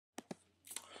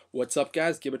What's up,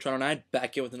 guys? Gibatron9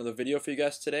 back in with another video for you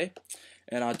guys today.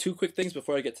 And two quick things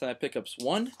before I get to my pickups.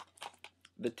 One,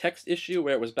 the text issue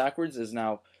where it was backwards is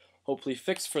now hopefully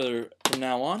fixed from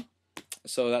now on.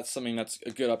 So that's something that's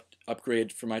a good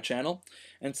upgrade for my channel.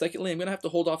 And secondly, I'm going to have to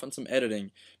hold off on some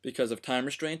editing because of time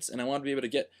restraints, and I want to be able to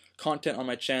get content on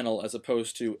my channel as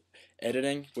opposed to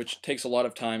editing, which takes a lot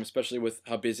of time, especially with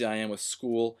how busy I am with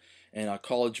school and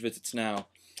college visits now.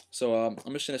 So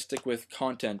I'm just going to stick with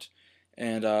content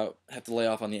and have to lay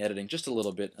off on the editing just a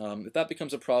little bit. If that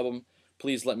becomes a problem,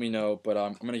 please let me know, but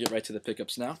I'm going to get right to the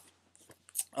pickups now.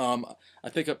 I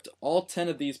picked up all 10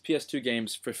 of these PS2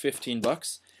 games for 15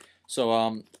 bucks. So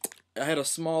I had a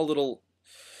small little,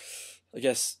 I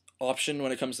guess, option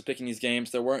when it comes to picking these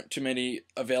games. There weren't too many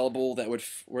available that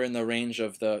were in the range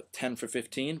of the 10 for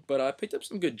 15, but I picked up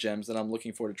some good gems that I'm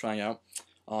looking forward to trying out.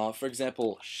 For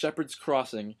example, Shepherd's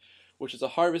Crossing, which is a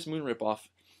Harvest Moon ripoff.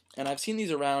 And I've seen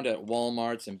these around at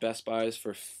Walmarts and Best Buys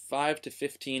for $5 to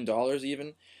 $15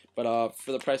 even. But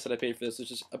for the price that I paid for this, which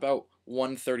is about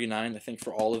 $139, I think,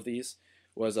 for all of these,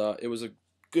 it was a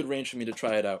good range for me to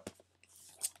try it out.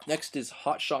 Next is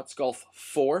Hot Shots Golf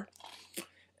 4.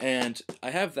 And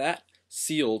I have that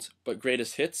sealed, but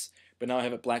greatest hits. But now I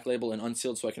have it black label and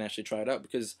unsealed so I can actually try it out,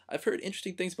 because I've heard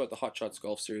interesting things about the Hot Shots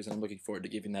Golf series, and I'm looking forward to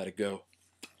giving that a go.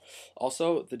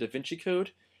 Also, The Da Vinci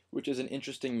Code, which is an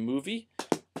interesting movie.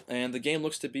 And the game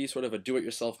looks to be sort of a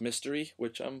do-it-yourself mystery,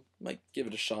 which I might give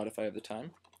it a shot if I have the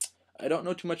time. I don't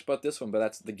know too much about this one, but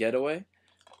that's The Getaway.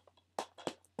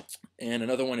 And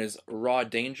another one is Raw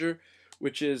Danger,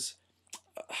 which is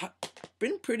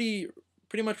been pretty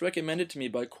much recommended to me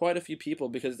by quite a few people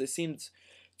because they seemed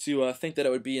to think that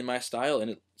it would be in my style, and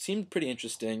it seemed pretty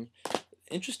interesting.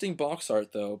 Interesting box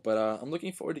art, though, but I'm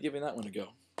looking forward to giving that one a go.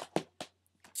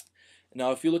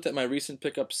 Now, if you looked at my recent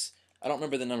pickups, I don't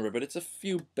remember the number, but it's a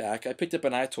few back. I picked up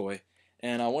an iToy,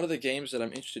 and one of the games that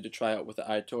I'm interested to try out with the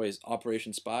iToy is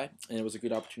Operation Spy, and it was a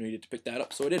good opportunity to pick that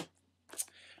up, so I did.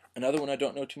 Another one I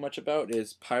don't know too much about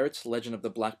is Pirates: Legend of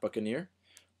the Black Buccaneer,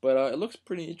 but it looks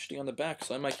pretty interesting on the back,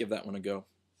 so I might give that one a go.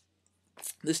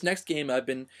 This next game I've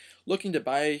been looking to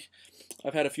buy.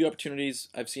 I've had a few opportunities.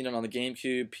 I've seen it on the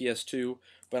GameCube, PS2,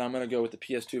 but I'm going to go with the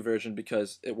PS2 version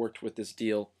because it worked with this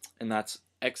deal, and that's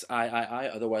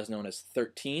XIII, otherwise known as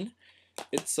 13.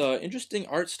 It's an interesting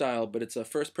art style, but it's a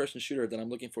first-person shooter that I'm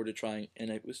looking forward to trying, and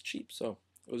it was cheap, so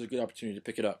it was a good opportunity to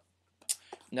pick it up.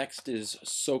 Next is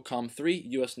SOCOM 3,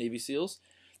 U.S. Navy SEALs,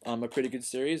 a pretty good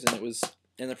series, and it was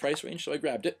in the price range, so I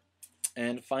grabbed it.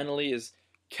 And finally is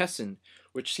Kessen,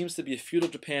 which seems to be a feudal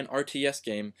Japan RTS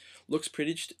game. Looks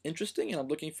pretty interesting, and I'm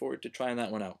looking forward to trying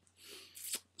that one out.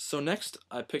 So next,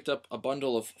 I picked up a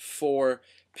bundle of 4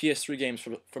 PS3 games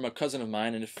from a cousin of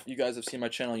mine, and if you guys have seen my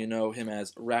channel, you know him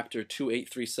as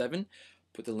Raptor2837.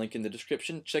 Put the link in the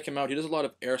description. Check him out. He does a lot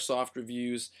of airsoft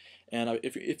reviews, and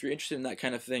if you're interested in that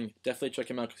kind of thing, definitely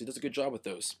check him out because he does a good job with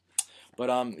those.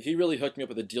 But he really hooked me up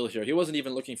with a deal here. He wasn't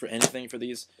even looking for anything for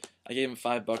these. I gave him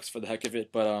 $5 for the heck of it,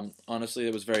 but honestly,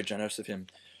 it was very generous of him.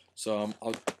 So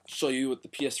I'll show you with the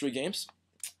PS3 games.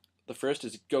 The first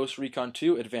is Ghost Recon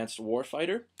 2 Advanced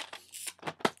Warfighter.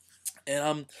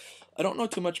 And I don't know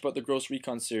too much about the Ghost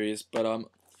Recon series, but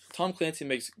Tom Clancy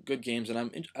makes good games,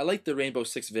 and I like the Rainbow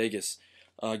Six Vegas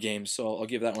games, so I'll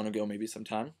give that one a go maybe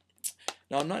sometime.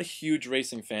 Now, I'm not a huge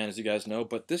racing fan, as you guys know,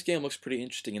 but this game looks pretty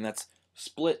interesting, and that's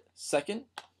Split Second.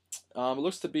 It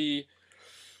looks to be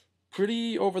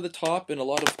pretty over the top, and it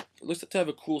looks to have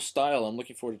a cool style. I'm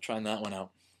looking forward to trying that one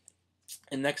out.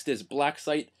 And next is Black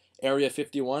Site Area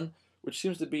 51, which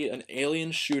seems to be an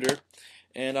alien shooter,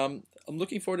 and I'm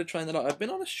looking forward to trying that out. I've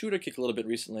been on a shooter kick a little bit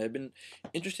recently. I've been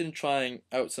interested in trying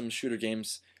out some shooter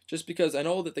games just because I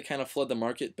know that they kind of flood the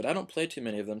market, but I don't play too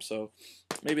many of them, so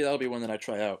maybe that'll be one that I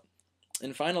try out.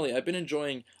 And finally, I've been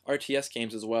enjoying RTS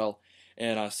games as well,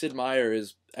 and Sid Meier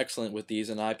is excellent with these,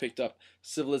 and I picked up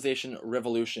Civilization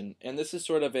Revolution, and this is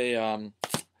sort of a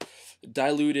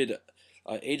diluted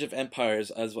Age of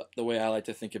Empires, as the way I like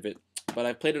to think of it. But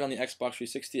I played it on the Xbox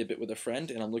 360 a bit with a friend,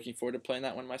 and I'm looking forward to playing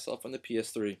that one myself on the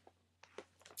PS3.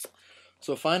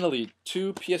 So finally,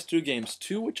 2 PS2 games,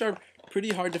 2 which are pretty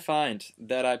hard to find,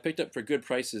 that I picked up for good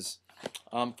prices.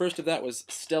 First of that was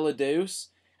Stella Deus,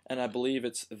 and I believe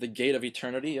it's The Gate of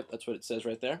Eternity. Yep, that's what it says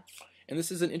right there. And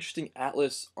this is an interesting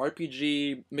Atlas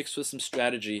RPG mixed with some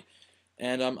strategy.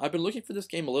 And I've been looking for this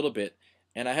game a little bit,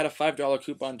 and I had a $5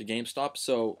 coupon to GameStop,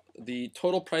 so the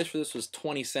total price for this was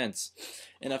 20 cents.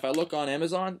 And if I look on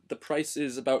Amazon, the price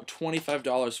is about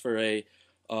 $25 for a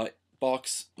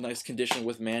box, nice condition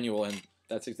with manual, and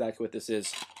that's exactly what this is.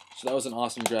 So that was an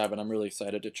awesome grab, and I'm really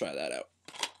excited to try that out.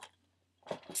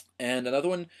 And another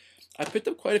one I picked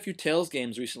up quite a few Tales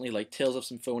games recently, like Tales of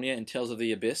Symphonia and Tales of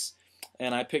the Abyss,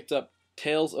 and I picked up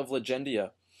Tales of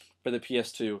Legendia for the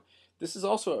PS2. This is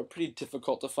also a pretty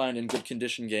difficult to find in good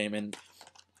condition game, and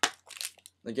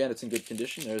again, it's in good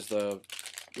condition. There's the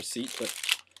receipt, but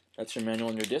that's your manual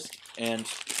and your disc. And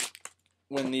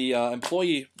when the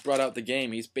employee brought out the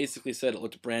game, he's basically said it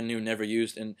looked brand new, never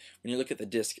used, and when you look at the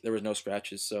disc, there was no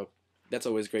scratches, so that's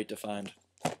always great to find.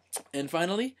 And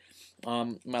finally,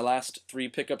 my last 3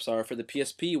 pickups are for the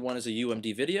PSP. One is a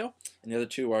UMD video, and the other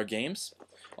 2 are games.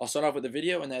 I'll start off with the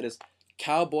video, and that is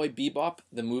Cowboy Bebop,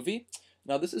 the movie.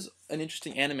 Now, this is an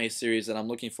interesting anime series that I'm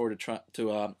looking forward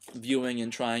to viewing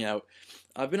and trying out.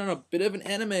 I've been on a bit of an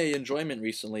anime enjoyment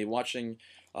recently, watching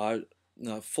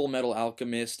Full Metal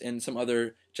Alchemist and some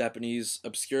other Japanese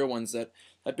obscure ones that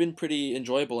have been pretty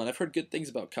enjoyable, and I've heard good things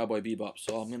about Cowboy Bebop,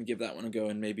 so I'm going to give that one a go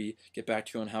and maybe get back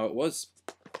to you on how it was.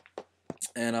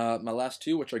 And my last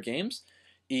 2, which are games,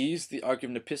 Ys, the Ark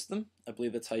of Nepisthum, I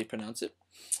believe that's how you pronounce it.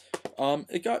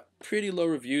 It got pretty low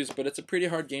reviews, but it's a pretty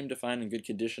hard game to find in good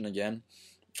condition again.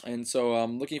 And so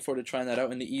I'm looking forward to trying that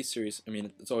out in the Ys series. I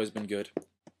mean, it's always been good.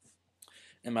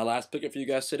 And my last pickup for you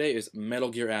guys today is Metal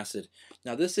Gear Acid.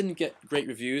 Now, this didn't get great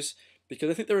reviews because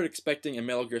I think they were expecting a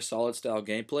Metal Gear Solid style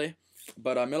gameplay.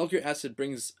 But Metal Gear Acid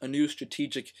brings a new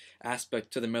strategic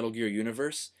aspect to the Metal Gear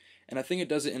universe. And I think it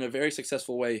does it in a very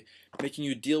successful way, making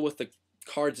you deal with the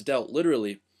cards dealt,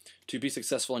 literally, to be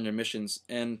successful in your missions.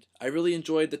 And I really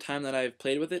enjoyed the time that I've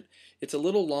played with it. It's a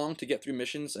little long to get through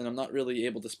missions, and I'm not really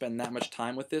able to spend that much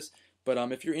time with this. But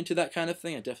if you're into that kind of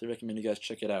thing, I definitely recommend you guys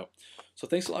check it out. So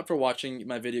thanks a lot for watching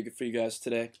my video for you guys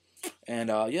today. And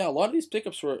yeah, a lot of these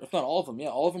pickups were, if not all of them, yeah,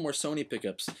 all of them were Sony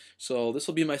pickups. So this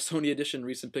will be my Sony Edition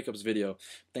recent pickups video.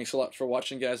 Thanks a lot for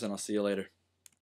watching, guys, and I'll see you later.